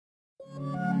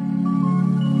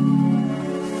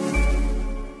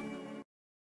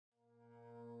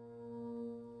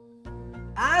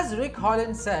As Rick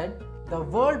Holland said, the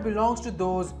world belongs to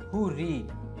those who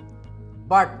read.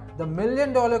 But the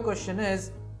million-dollar question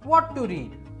is, what to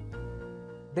read?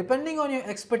 Depending on your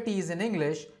expertise in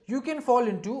English, you can fall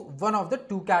into one of the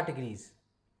two categories.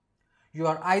 You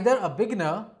are either a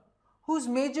beginner whose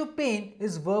major pain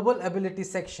is verbal ability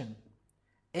section.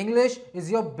 English is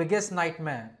your biggest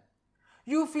nightmare.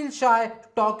 You feel shy to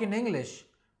talk in English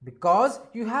because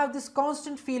you have this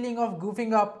constant feeling of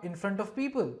goofing up in front of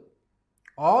people.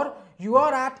 Or you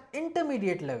are at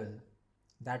intermediate level.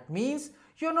 That means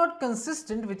you are not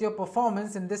consistent with your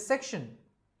performance in this section.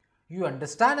 You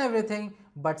understand everything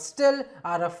but still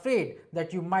are afraid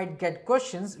that you might get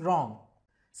questions wrong.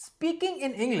 Speaking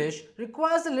in English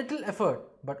requires a little effort,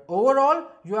 but overall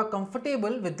you are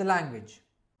comfortable with the language.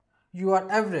 You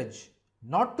are average,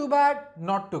 not too bad,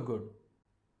 not too good.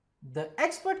 The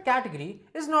expert category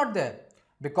is not there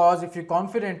because if you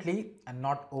confidently and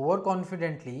not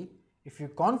overconfidently, if you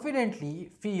confidently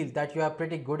feel that you are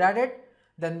pretty good at it,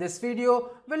 then this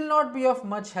video will not be of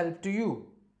much help to you.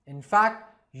 In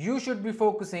fact, you should be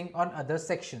focusing on other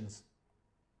sections.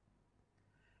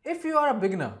 If you are a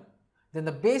beginner, then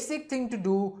the basic thing to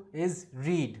do is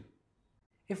read.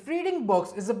 If reading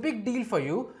books is a big deal for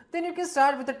you, then you can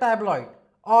start with a tabloid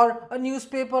or a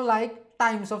newspaper like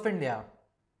Times of India.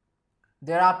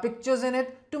 There are pictures in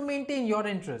it to maintain your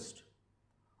interest.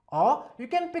 Or you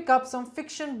can pick up some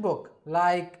fiction book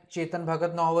like Chetan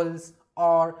Bhagat novels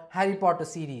or Harry Potter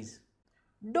series.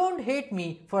 Don't hate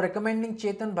me for recommending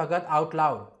Chetan Bhagat out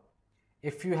loud.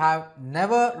 If you have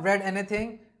never read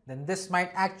anything, then this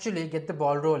might actually get the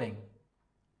ball rolling.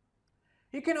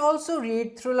 You can also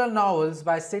read thriller novels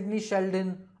by Sidney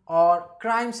Sheldon or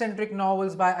crime-centric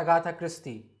novels by Agatha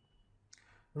Christie.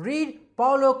 Read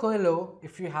Paulo Coelho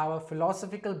if you have a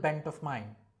philosophical bent of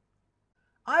mind.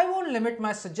 I won't limit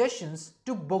my suggestions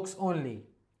to books only.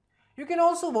 You can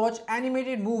also watch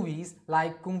animated movies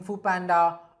like Kung Fu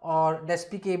Panda or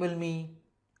Despicable Me.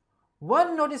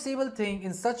 One noticeable thing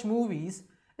in such movies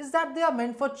is that they are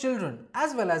meant for children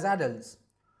as well as adults.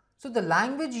 So the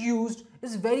language used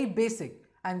is very basic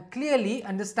and clearly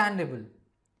understandable.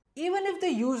 Even if they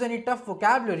use any tough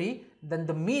vocabulary, then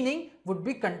the meaning would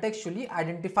be contextually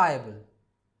identifiable.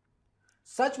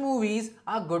 Such movies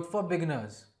are good for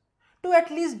beginners, to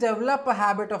at least develop a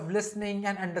habit of listening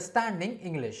and understanding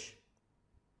English.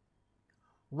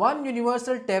 One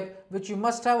universal tip which you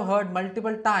must have heard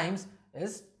multiple times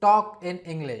is talk in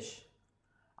English.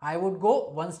 I would go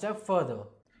one step further.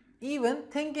 Even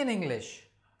think in English.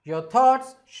 Your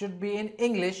thoughts should be in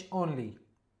English only.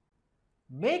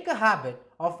 Make a habit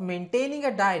of maintaining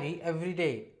a diary every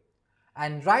day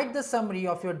and write the summary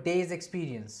of your day's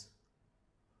experience.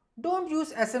 Don't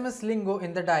use SMS lingo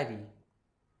in the diary.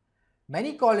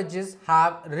 Many colleges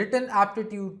have written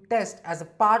aptitude test as a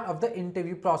part of the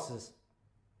interview process.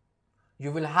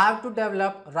 You will have to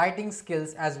develop writing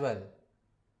skills as well.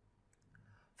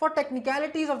 For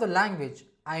technicalities of the language,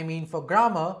 I mean for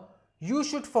grammar, you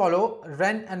should follow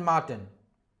Wren and Martin.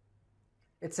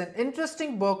 It's an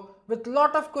interesting book with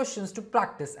lot of questions to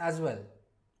practice as well.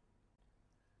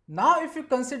 Now if you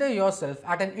consider yourself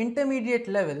at an intermediate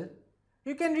level,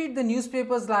 you can read the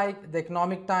newspapers like the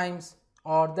Economic Times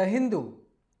or the Hindu.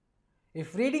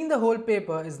 If reading the whole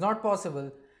paper is not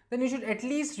possible, then you should at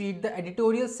least read the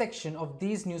editorial section of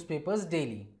these newspapers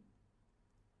daily.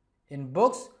 In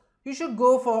books, you should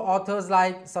go for authors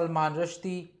like Salman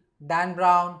Rushdie, Dan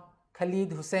Brown,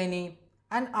 Khalid Hosseini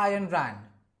and Ayn Rand.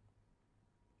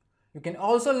 You can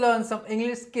also learn some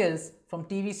English skills from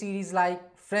TV series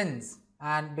like Friends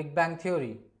and Big Bang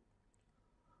Theory.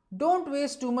 Don't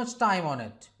waste too much time on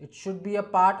it. It should be a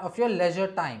part of your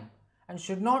leisure time and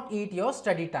should not eat your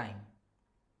study time.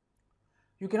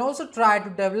 You can also try to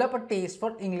develop a taste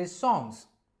for English songs.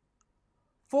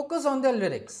 Focus on their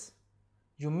lyrics.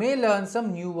 You may learn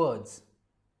some new words.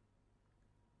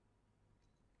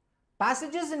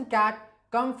 Passages in CAT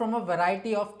come from a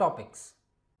variety of topics.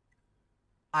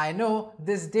 I know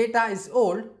this data is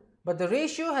old, but the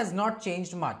ratio has not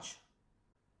changed much.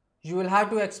 You will have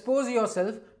to expose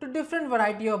yourself to different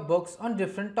variety of books on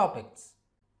different topics.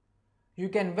 You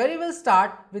can very well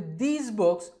start with these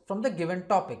books from the given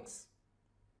topics.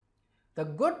 The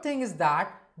good thing is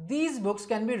that these books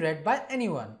can be read by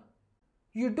anyone.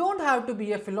 You don't have to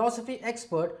be a philosophy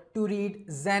expert to read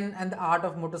Zen and the Art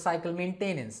of Motorcycle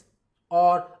Maintenance,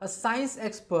 or a science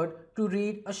expert to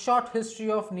read a short history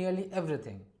of nearly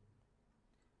everything.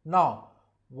 Now,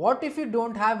 what if you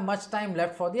don't have much time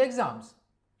left for the exams?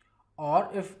 Or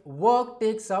if work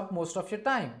takes up most of your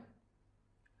time?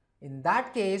 In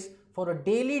that case, for a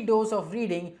daily dose of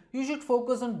reading, you should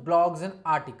focus on blogs and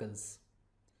articles.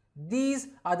 These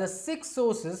are the 6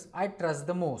 sources I trust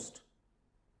the most.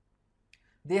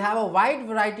 They have a wide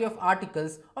variety of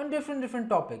articles on different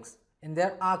topics in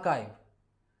their archive,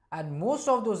 and most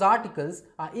of those articles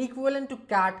are equivalent to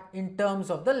CAT in terms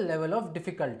of the level of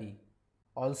difficulty.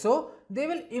 Also, they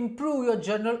will improve your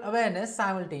general awareness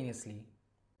simultaneously.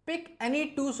 Pick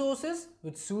any 2 sources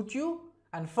which suit you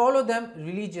and follow them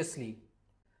religiously.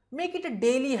 Make it a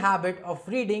daily habit of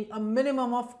reading a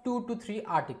minimum of 2 to 3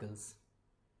 articles.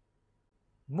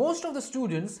 Most of the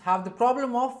students have the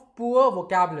problem of poor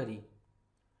vocabulary.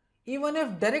 Even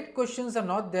if direct questions are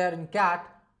not there in CAT,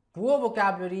 poor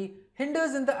vocabulary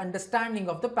hinders in the understanding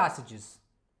of the passages.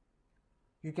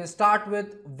 You can start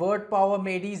with Word Power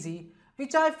Made Easy,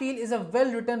 which I feel is a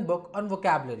well-written book on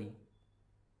vocabulary.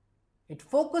 It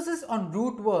focuses on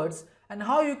root words and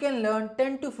how you can learn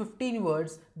 10 to 15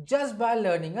 words just by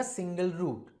learning a single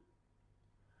root.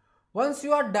 Once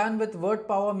you are done with Word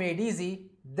Power Made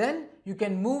Easy, then you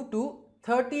can move to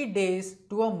 30 Days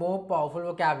to a More Powerful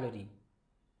Vocabulary.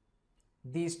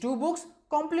 These 2 books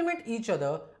complement each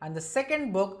other, and the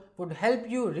second book would help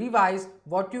you revise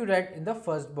what you read in the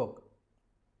first book.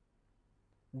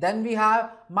 Then we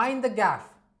have Mind the Gaffe,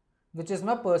 which is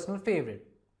my personal favorite.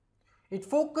 It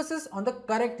focuses on the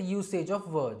correct usage of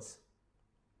words.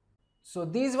 So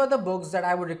these were the books that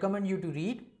I would recommend you to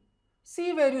read.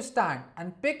 See where you stand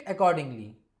and pick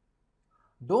accordingly.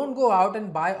 Don't go out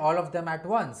and buy all of them at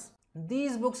once.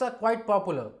 These books are quite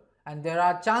popular and there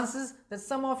are chances that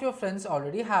some of your friends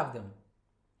already have them.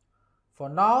 For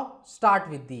now, start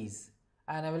with these,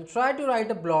 and I will try to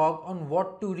write a blog on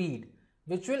what to read,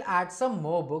 which will add some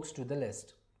more books to the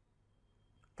list.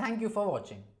 Thank you for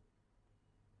watching.